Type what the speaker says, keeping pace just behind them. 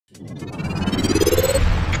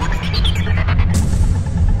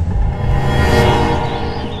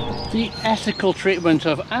The ethical treatment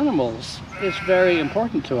of animals is very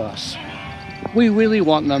important to us. We really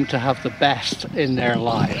want them to have the best in their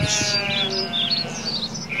lives.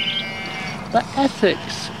 But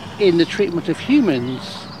ethics in the treatment of humans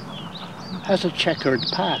has a checkered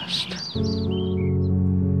past.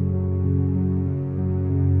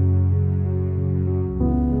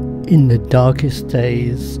 In the darkest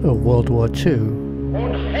days of World War II,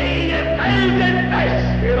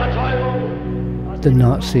 the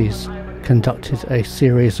Nazis conducted a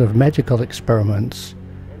series of medical experiments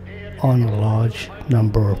on a large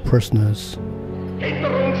number of prisoners.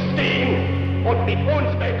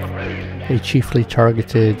 They chiefly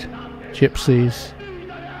targeted gypsies,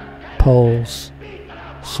 Poles,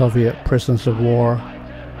 Soviet prisoners of war,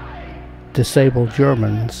 disabled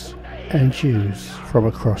Germans, and Jews from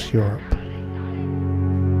across Europe.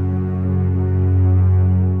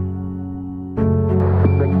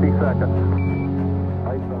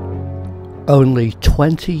 Only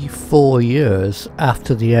 24 years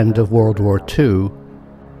after the end of World War II,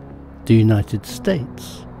 the United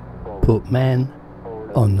States put men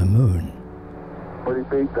on the moon. 40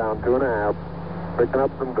 feet down, 2.5, picking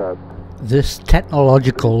up some dust. This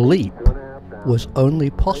technological leap was only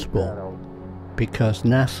possible because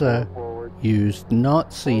NASA used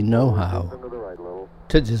Nazi know-how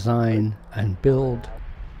to design and build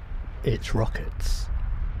its rockets.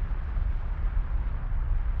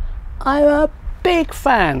 I'm a big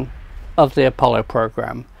fan of the Apollo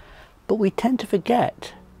program, but we tend to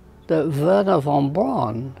forget that Wernher von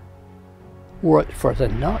Braun worked for the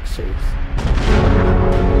Nazis.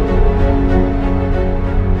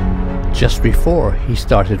 Just before he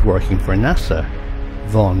started working for NASA,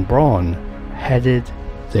 von Braun headed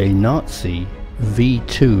the Nazi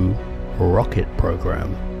V2 rocket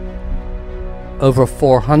program. Over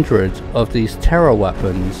 400 of these terror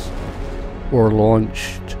weapons were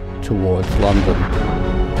launched towards London.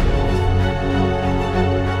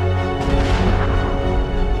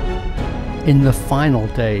 In the final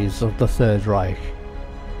days of the Third Reich,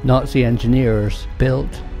 Nazi engineers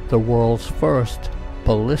built the world's first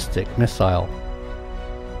ballistic missile.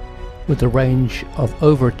 With a range of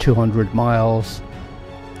over 200 miles,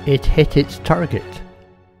 it hit its target,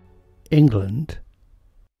 England,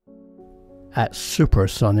 at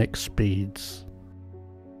supersonic speeds.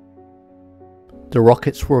 The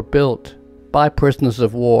rockets were built by prisoners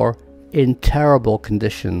of war in terrible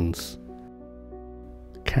conditions.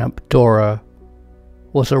 Camp Dora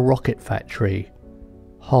was a rocket factory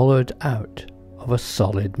hollowed out of a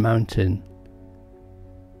solid mountain.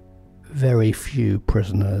 Very few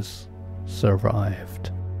prisoners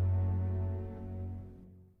survived.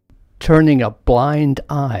 Turning a blind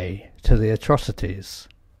eye to the atrocities,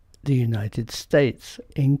 the United States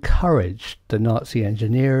encouraged the Nazi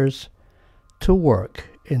engineers to work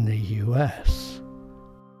in the US.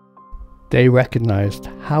 They recognized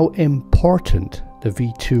how important the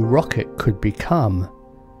V2 rocket could become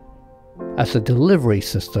as a delivery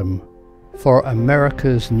system for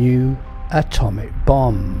America's new atomic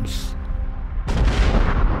bombs.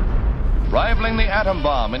 Rivaling the atom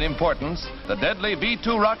bomb in importance, the deadly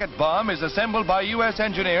V2 rocket bomb is assembled by U.S.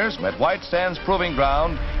 engineers at White Sands Proving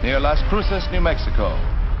Ground near Las Cruces, New Mexico.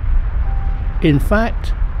 In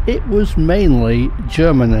fact, it was mainly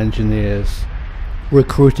German engineers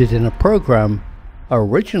recruited in a program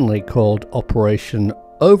originally called Operation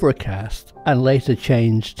Overcast and later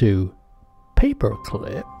changed to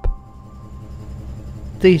Paperclip.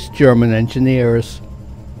 These German engineers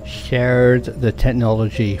shared the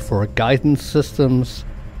technology for guidance systems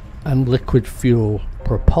and liquid fuel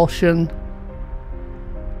propulsion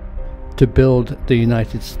to build the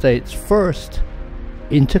United States' first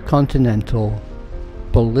intercontinental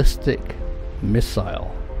ballistic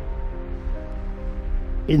missile.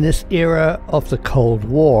 In this era of the Cold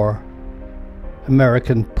War,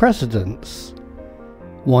 American presidents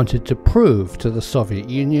wanted to prove to the Soviet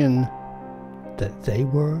Union that they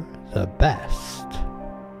were the best.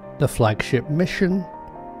 The flagship mission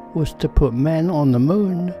was to put men on the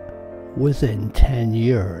moon within 10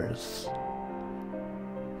 years.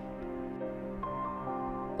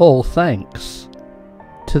 All thanks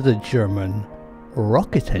to the German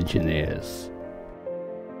rocket engineers.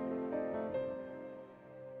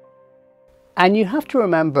 And you have to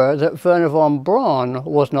remember that Wernher von Braun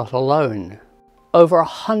was not alone. Over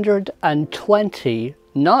 120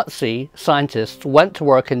 Nazi scientists went to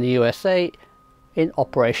work in the USA in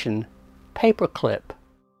Operation Paperclip.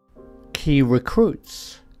 Key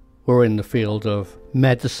recruits were in the field of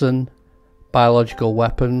medicine, biological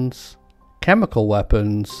weapons, chemical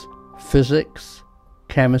weapons, physics,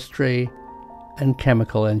 chemistry, and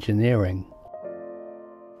chemical engineering.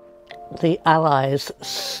 the Allies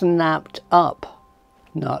snapped up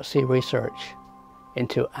Nazi research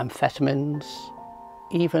into amphetamines.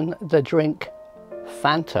 Even the drink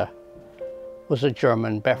Fanta was a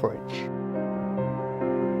German beverage.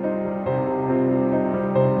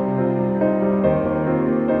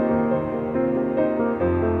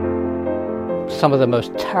 Some of the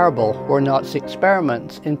most terrible were Nazi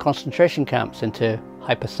experiments in concentration camps into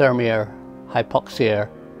hypothermia, hypoxia,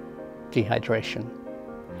 dehydration.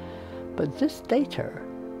 But this data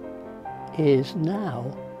is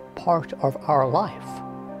now part of our life.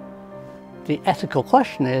 The ethical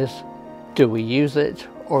question is, do we use it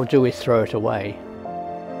or do we throw it away?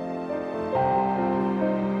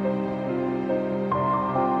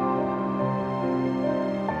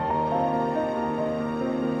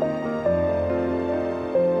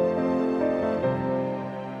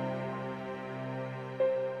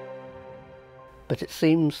 But it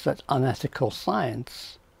seems that unethical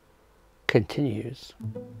science continues.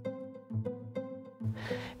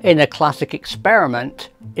 In a classic experiment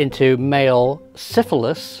into male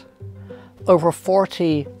syphilis, over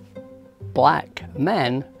 40 black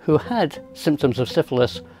men who had symptoms of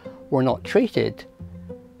syphilis were not treated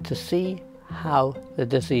to see how the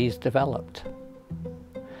disease developed.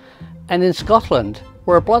 And in Scotland,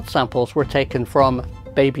 where blood samples were taken from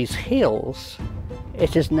babies' heels,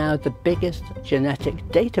 it is now the biggest genetic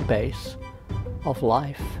database of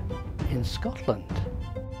life in Scotland.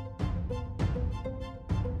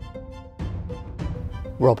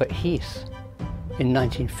 Robert Heath, in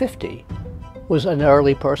 1950, was an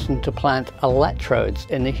early person to plant electrodes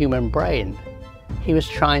in the human brain. He was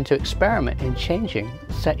trying to experiment in changing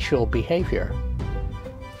sexual behavior.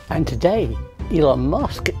 And today, Elon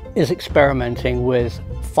Musk is experimenting with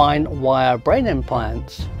fine wire brain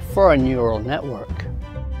implants for a neural network.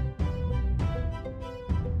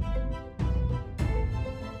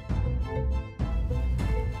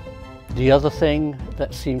 The other thing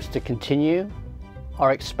that seems to continue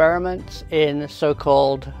are experiments in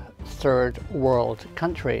so-called third world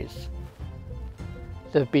countries.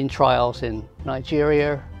 There have been trials in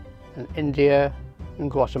Nigeria and India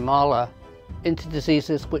and Guatemala into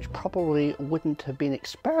diseases which probably wouldn't have been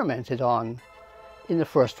experimented on in the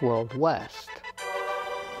first world West.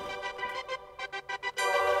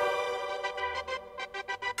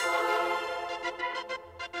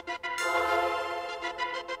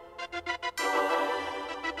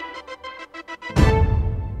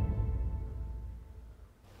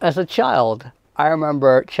 As a child, I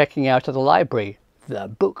remember checking out of the library the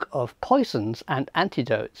Book of Poisons and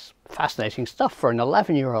Antidotes. Fascinating stuff for an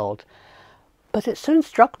 11-year-old. But it soon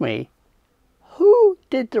struck me, who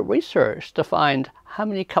did the research to find how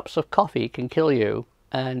many cups of coffee can kill you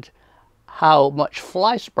and how much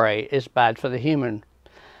fly spray is bad for the human?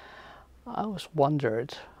 I always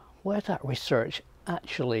wondered where that research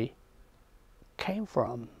actually came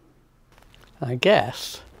from. I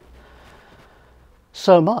guess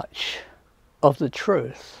so much of the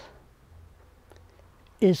truth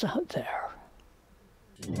is out there.